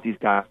 I want these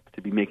guys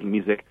to be making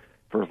music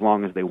for as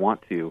long as they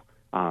want to,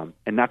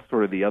 and that's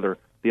sort of the other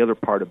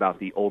part about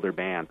the older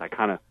bands.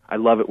 I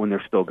love it when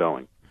they're still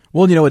going.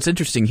 Well, it's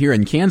interesting here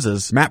in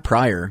Kansas, Matt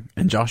Pryor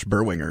and Josh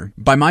Berwinger,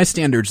 by my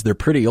standards, they're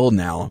pretty old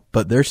now,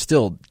 but they're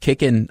still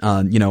kicking.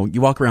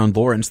 You walk around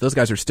Lawrence, those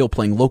guys are still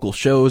playing local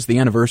shows. The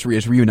anniversary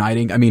is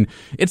reuniting. I mean,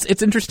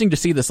 it's interesting to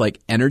see this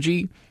like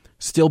energy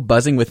still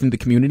buzzing within the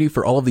community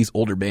for all of these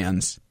older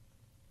bands.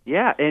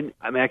 Yeah, and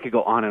I could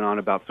go on and on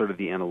about sort of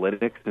the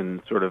analytics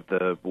and sort of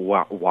the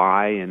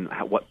why and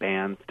what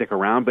bands stick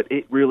around, but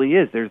it really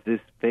is. There's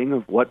this thing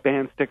of what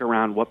bands stick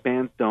around, what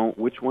bands don't,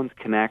 which ones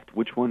connect,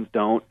 which ones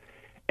don't.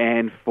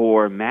 And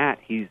for Matt,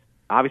 he's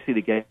obviously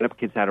the Get Up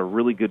Kids had a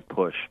really good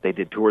push. They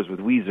did tours with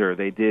Weezer.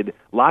 They did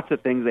lots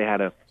of things. They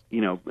had a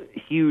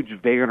huge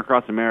Vagrant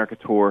Across America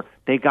tour.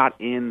 They got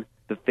in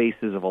the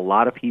faces of a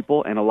lot of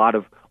people and a lot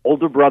of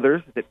older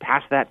brothers that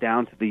passed that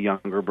down to the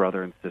younger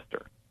brother and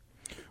sister.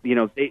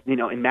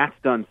 And Matt's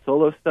done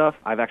solo stuff.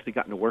 I've actually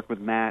gotten to work with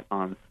Matt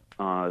on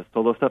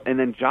solo stuff, and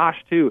then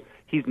Josh too.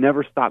 He's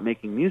never stopped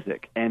making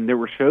music, and there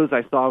were shows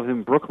I saw with him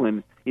in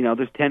Brooklyn.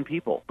 There's 10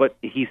 people, but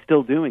he's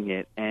still doing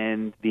it,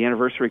 and the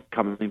anniversary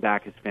coming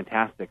back is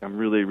fantastic. I'm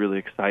really, really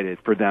excited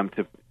for them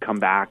to come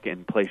back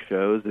and play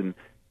shows, and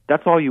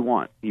that's all you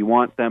want. You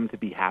want them to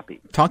be happy.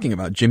 Talking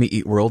about Jimmy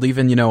Eat World,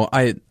 even,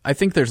 I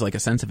think there's like a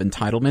sense of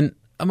entitlement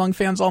among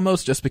fans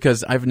almost, just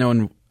because I've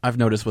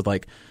noticed with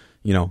like,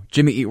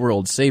 Jimmy Eat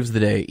World saves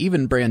the day,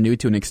 even Brand New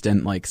to an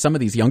extent. Like, some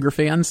of these younger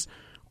fans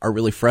are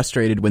really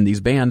frustrated when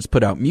these bands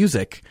put out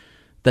music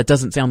that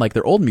doesn't sound like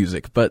their old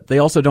music, but they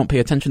also don't pay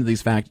attention to the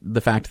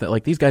fact that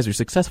like these guys are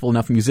successful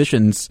enough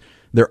musicians,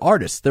 they're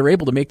artists, they're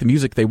able to make the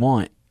music they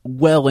want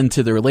well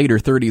into their later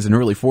 30s and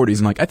early 40s,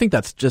 and like I think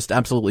that's just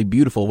absolutely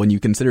beautiful when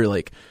you consider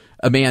like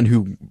a man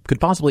who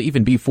could possibly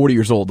even be 40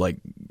 years old, like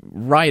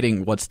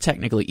writing what's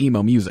technically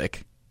emo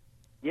music.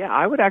 Yeah,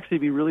 I would actually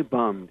be really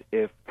bummed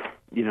if,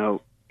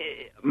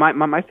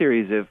 my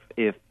theory is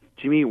if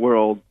Jimmy Eat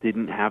World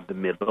didn't have the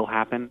middle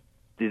happen,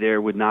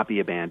 there would not be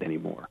a band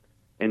anymore.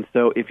 And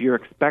so if you're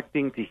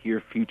expecting to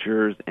hear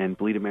Futures and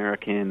Bleed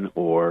American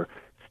or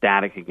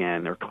Static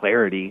again or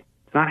Clarity,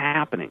 it's not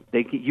happening.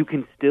 You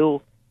can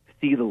still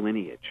see the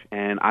lineage.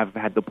 And I've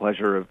had the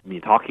pleasure of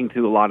talking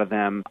to a lot of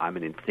them. I'm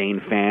an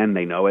insane fan.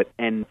 They know it.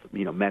 And,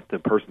 met the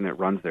person that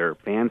runs their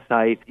fan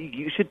site.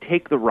 You should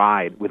take the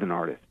ride with an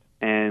artist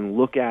and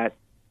look at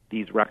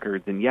these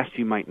records. And yes,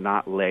 you might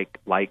not like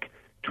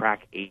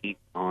track 8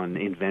 on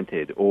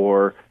Invented,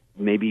 or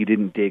maybe you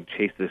didn't dig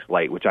Chase This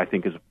Light, which I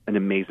think is an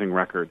amazing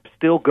record.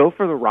 Still go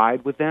for the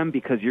ride with them,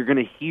 because you're going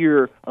to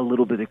hear a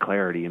little bit of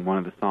Clarity in one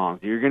of the songs.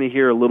 You're going to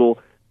hear a little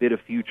bit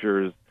of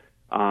Futures,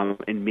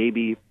 and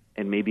maybe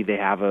they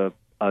have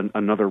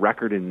another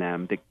record in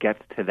them that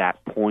gets to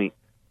that point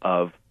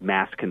of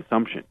mass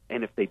consumption.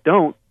 And if they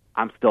don't,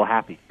 I'm still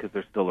happy because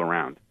they're still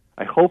around.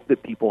 I hope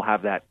that people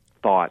have that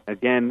thought.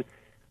 Again,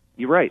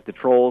 you're right. The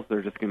trolls,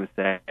 they're just going to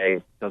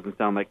say, doesn't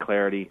sound like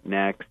Clarity,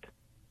 next.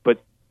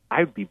 But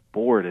I'd be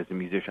bored as a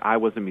musician. I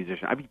was a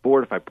musician. I'd be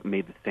bored if I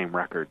made the same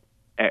record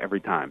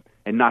every time.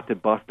 And not to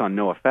bust on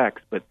NoFX,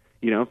 but,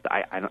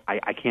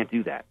 I can't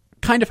do that.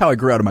 Kind of how I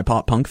grew out of my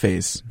pop punk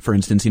phase, for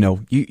instance.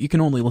 You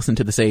can only listen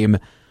to the same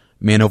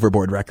Man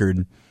Overboard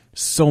record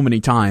so many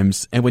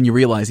times. And when you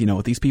realize,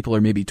 these people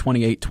are maybe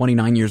 28,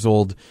 29 years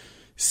old,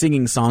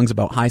 singing songs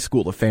about high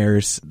school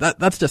affairs.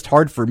 That's just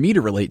hard for me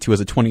to relate to as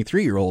a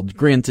 23-year-old.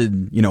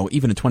 Granted,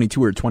 even a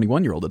 22 or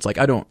 21-year-old, it's like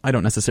I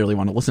don't necessarily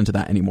want to listen to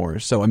that anymore.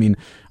 So I mean,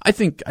 I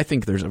think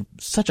there's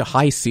such a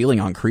high ceiling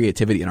on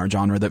creativity in our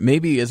genre that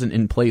maybe isn't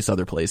in place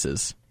other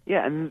places.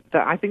 Yeah, and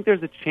I think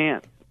there's a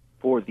chance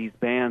for these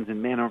bands,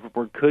 and Man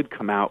Overboard could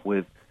come out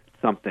with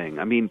something.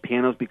 I mean,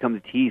 Pianos Become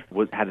the Teeth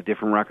had a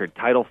different record.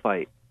 Title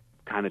Fight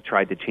kind of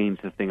tried to change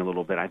the thing a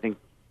little bit. I think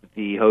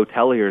the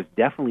Hoteliers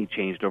definitely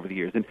changed over the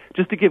years. And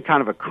just to give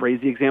kind of a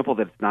crazy example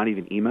that it's not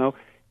even emo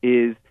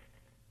is,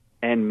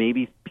 and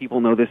maybe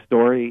people know this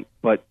story,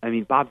 but I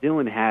mean, Bob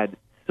Dylan had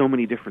so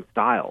many different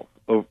styles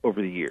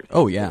over the years.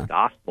 Oh, yeah.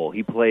 Gospel.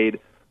 He played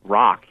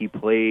rock. He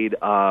played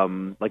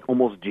like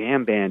almost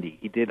jam bandy.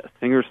 He did a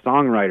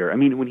singer-songwriter. I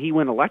mean, when he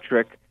went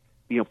electric,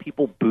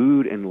 people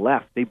booed and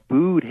left. They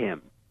booed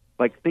him.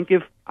 Like, think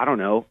if, I don't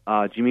know,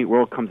 Jimmy Eat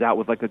World comes out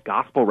with like a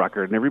gospel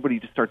record and everybody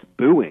just starts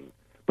booing.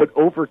 But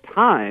over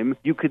time,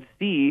 you could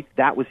see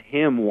that was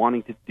him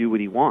wanting to do what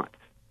he wants.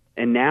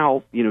 And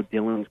now,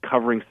 Dylan's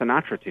covering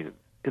Sinatra tunes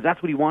because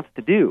that's what he wants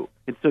to do.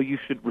 And so you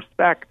should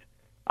respect,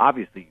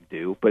 obviously you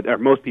do, or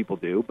most people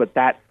do, but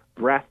that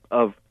breadth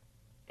of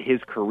his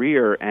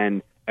career,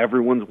 and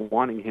everyone's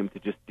wanting him to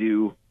just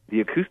do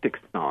the acoustic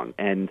song.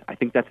 And I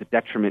think that's a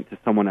detriment to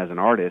someone as an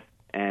artist.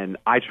 And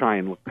I try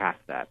and look past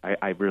that.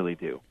 I really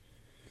do.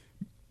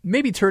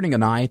 Maybe turning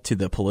an eye to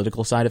the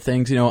political side of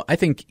things, I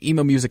think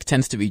emo music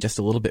tends to be just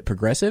a little bit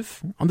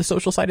progressive on the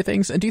social side of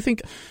things. And do you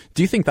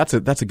think that's a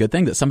good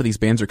thing that some of these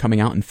bands are coming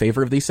out in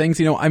favor of these things?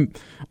 I'm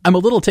a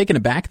little taken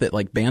aback that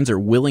like bands are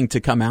willing to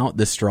come out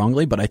this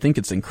strongly, but I think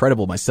it's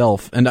incredible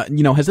myself. And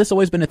has this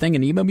always been a thing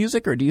in emo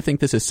music, or do you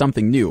think this is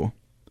something new?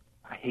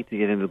 I hate to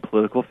get into the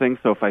political thing,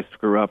 so if I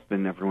screw up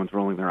and everyone's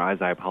rolling their eyes,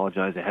 I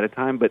apologize ahead of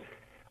time. But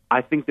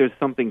I think there's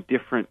something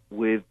different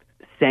with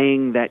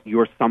saying that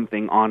you're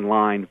something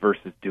online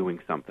versus doing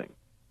something.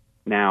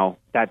 Now,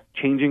 that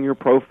changing your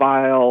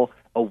profile,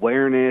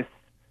 awareness,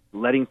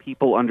 letting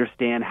people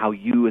understand how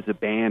you as a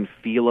band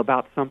feel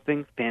about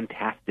something,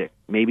 fantastic.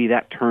 Maybe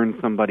that turns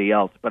somebody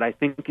else, but I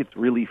think it's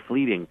really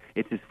fleeting.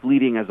 It's as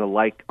fleeting as a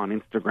like on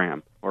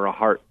Instagram or a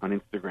heart on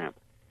Instagram.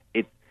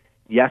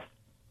 Yes,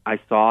 I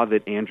saw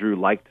that Andrew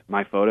liked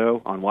my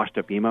photo on Washed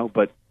Up Emo,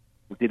 but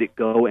did it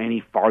go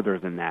any farther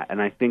than that?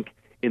 And I think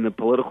in the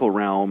political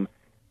realm,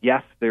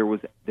 yes, there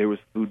was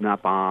Food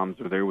Not Bombs,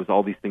 or there was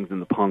all these things in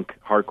the punk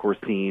hardcore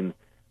scene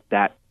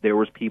that there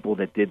was people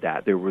that did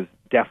that. There was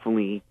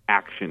definitely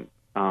action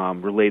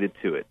related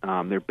to it.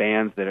 There are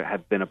bands that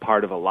have been a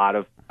part of a lot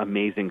of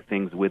amazing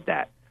things with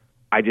that.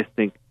 I just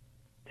think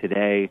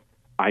today,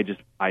 I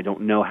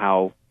don't know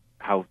how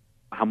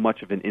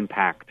much of an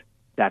impact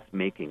that's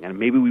making, and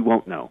maybe we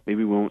won't know.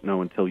 Maybe we won't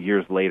know until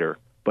years later.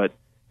 But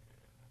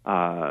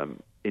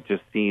it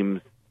just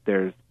seems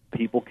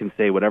people can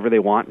say whatever they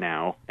want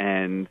now,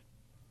 and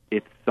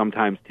it's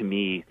sometimes, to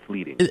me,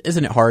 fleeting.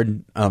 Isn't it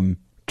hard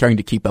trying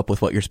to keep up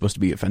with what you're supposed to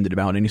be offended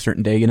about any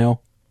certain day,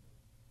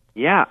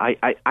 Yeah,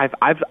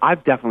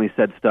 I've definitely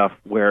said stuff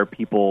where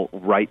people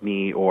write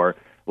me, or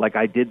like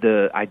I did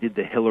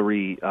the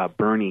Hillary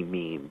Bernie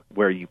meme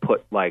where you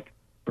put like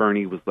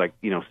Bernie was like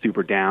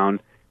super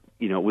down,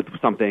 with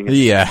something,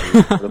 yeah,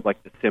 sort of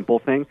like the simple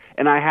thing.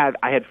 And I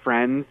had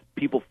friends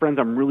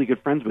I'm really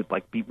good friends with,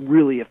 like, be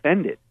really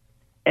offended.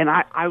 And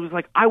I was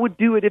like, I would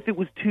do it if it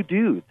was two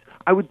dudes.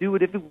 I would do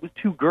it if it was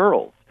two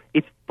girls.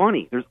 It's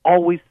funny. There's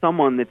always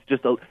someone that's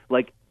just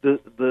like the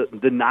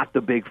not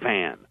the big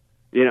fan,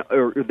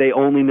 or they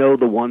only know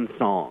the one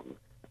song,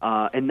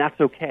 and that's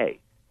okay.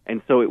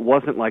 And so it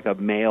wasn't like a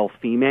male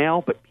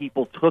female, but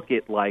people took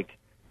it like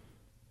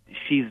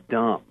she's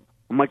dumb.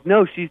 I'm like,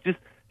 no,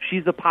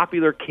 she's a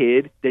popular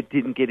kid that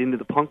didn't get into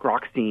the punk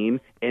rock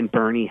scene, and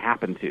Bernie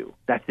happened to.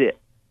 That's it.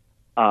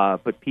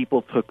 But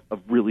people took a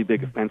really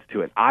big offense to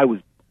it. I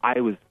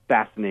was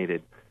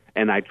fascinated,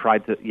 and I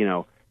tried to,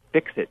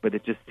 fix it, but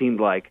it just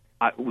seemed like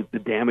the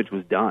damage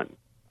was done.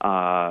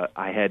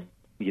 I had,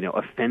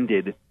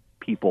 offended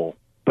people,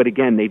 but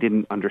again, they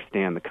didn't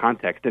understand the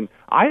context. And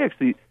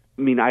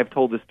I've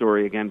told this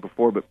story again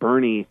before, but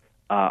Bernie,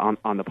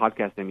 on the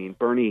podcast,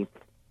 Bernie,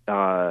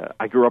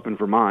 I grew up in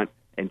Vermont,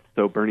 and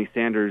so Bernie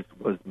Sanders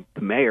was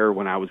the mayor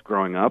when I was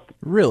growing up.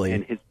 Really?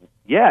 And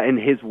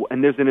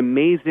and there's an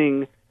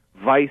amazing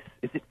Vice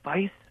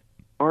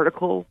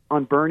article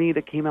on Bernie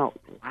that came out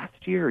last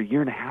year, a year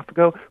and a half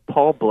ago.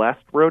 Paul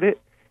Blest wrote it,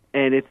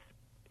 and it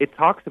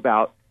talks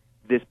about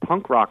this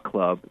punk rock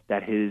club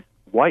that his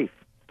wife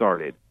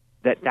started.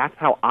 That's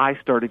how I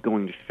started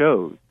going to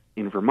shows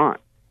in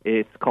Vermont.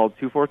 It's called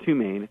 242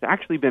 Main. It's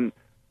actually been,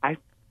 I'm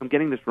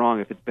getting this wrong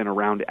if it's been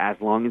around as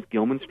long as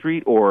Gilman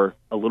Street or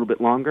a little bit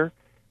longer,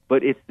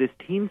 but it's this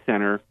teen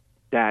center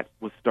that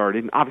was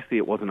started, and obviously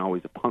it wasn't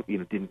always a punk,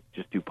 didn't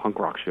just do punk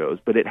rock shows,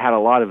 but it had a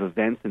lot of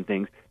events and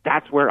things.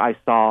 That's where I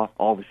saw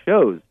all the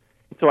shows.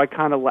 And so I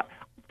kind of,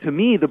 to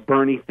me, the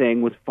Bernie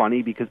thing was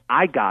funny because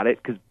I got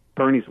it because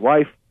Bernie's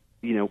wife,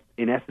 in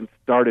essence,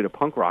 started a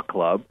punk rock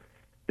club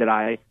that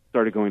I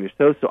started going to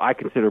shows, so I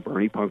consider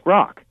Bernie punk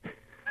rock.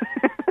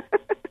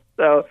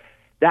 So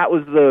that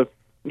was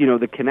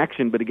the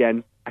connection. But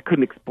again, I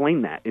couldn't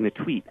explain that in a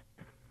tweet.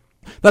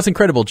 That's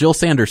incredible. Jill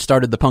Sanders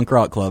started the punk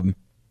rock club.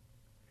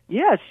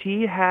 Yeah,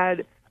 she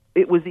had.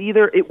 It was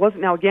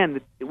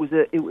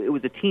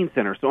a teen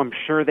center, so I'm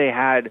sure they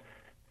had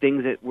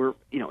things that were,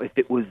 if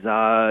it was,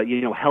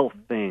 health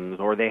things,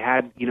 or they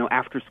had,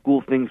 after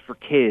school things for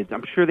kids.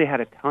 I'm sure they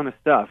had a ton of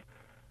stuff.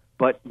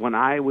 But when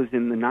I was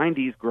in the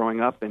 90s growing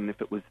up, and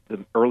if it was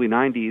the early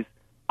 90s,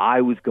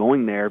 I was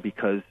going there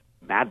because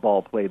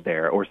Madball played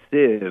there, or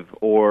Civ,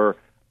 or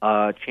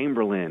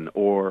Chamberlain,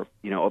 or,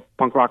 a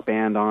punk rock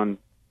band on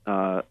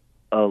a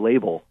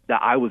label,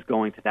 that I was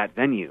going to that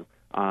venue.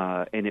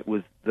 And it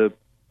was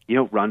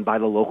run by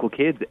the local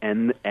kids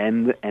and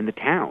the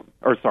town,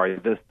 or sorry,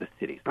 the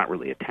city. It's not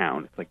really a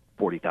town. It's like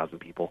 40,000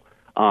 people.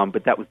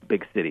 But that was the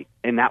big city,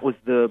 and that was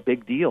the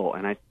big deal.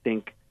 And I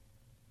think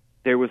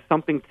there was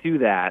something to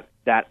that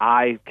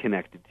I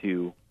connected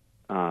to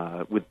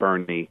with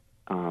Bernie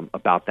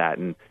about that.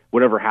 And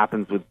whatever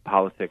happens with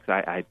politics,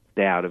 I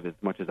stay out of as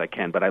much as I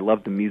can. But I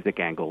love the music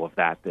angle of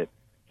that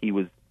he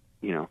was,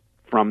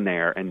 from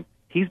there. And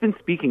he's been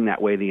speaking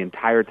that way the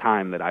entire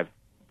time that I've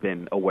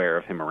been aware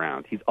of him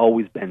around. He's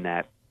always been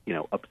that,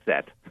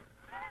 upset.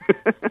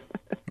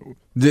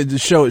 The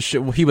show,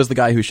 he was the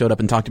guy who showed up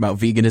and talked about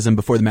veganism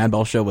before the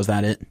Madball show. Was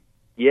that it?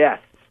 Yes.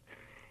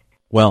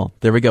 Well,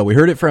 there we go. We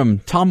heard it from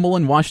Tom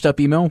Mullen, Washed Up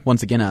Emo.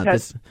 Once again, it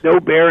has no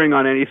bearing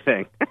on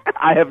anything.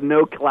 I have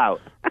no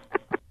clout.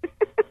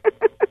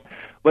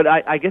 But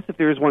I guess if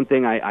there's one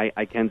thing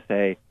I can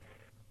say,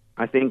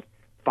 I think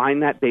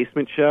find that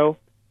basement show,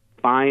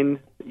 find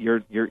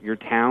your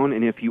town,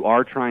 and if you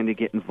are trying to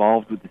get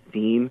involved with the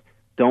scene,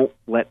 don't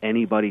let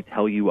anybody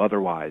tell you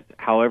otherwise.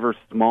 However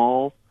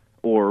small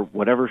or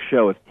whatever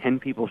show, if 10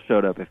 people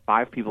showed up, if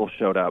 5 people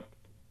showed up,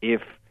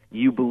 if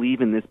you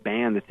believe in this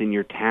band that's in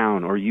your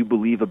town, or you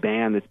believe a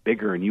band that's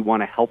bigger and you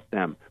want to help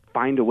them,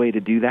 find a way to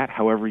do that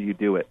however you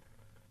do it.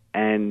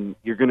 And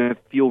you're going to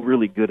feel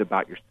really good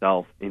about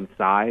yourself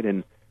inside.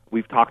 And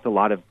we've talked a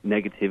lot of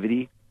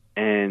negativity,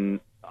 and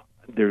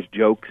there's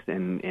jokes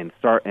and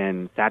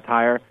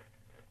satire.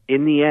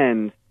 In the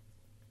end,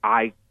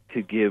 I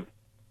could give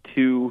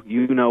two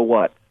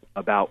you-know-whats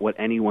about what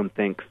anyone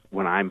thinks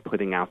when I'm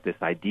putting out this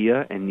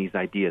idea and these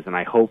ideas. And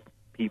I hope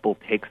people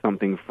take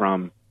something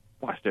from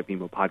Washed Up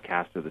Emo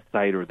podcast or the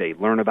site, or they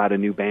learn about a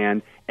new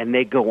band and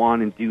they go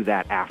on and do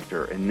that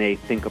after, and they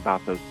think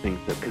about those things,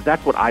 because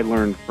that's what I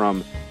learned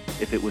from,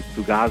 if it was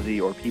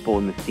Fugazi or people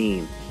in the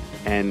scene.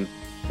 And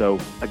so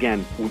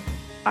again,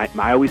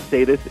 I always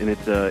say this, and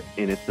it's a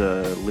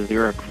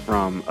lyric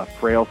from a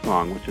Frail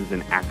song, which is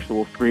an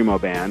actual screamo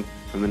band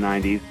from the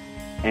 90s,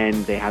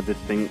 and they have this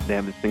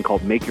thing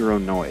called Make Your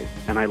Own Noise,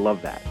 and I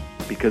love that,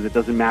 because it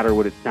doesn't matter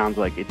what it sounds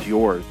like, it's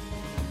yours.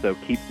 So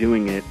keep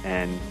doing it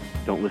and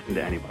don't listen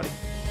to anybody.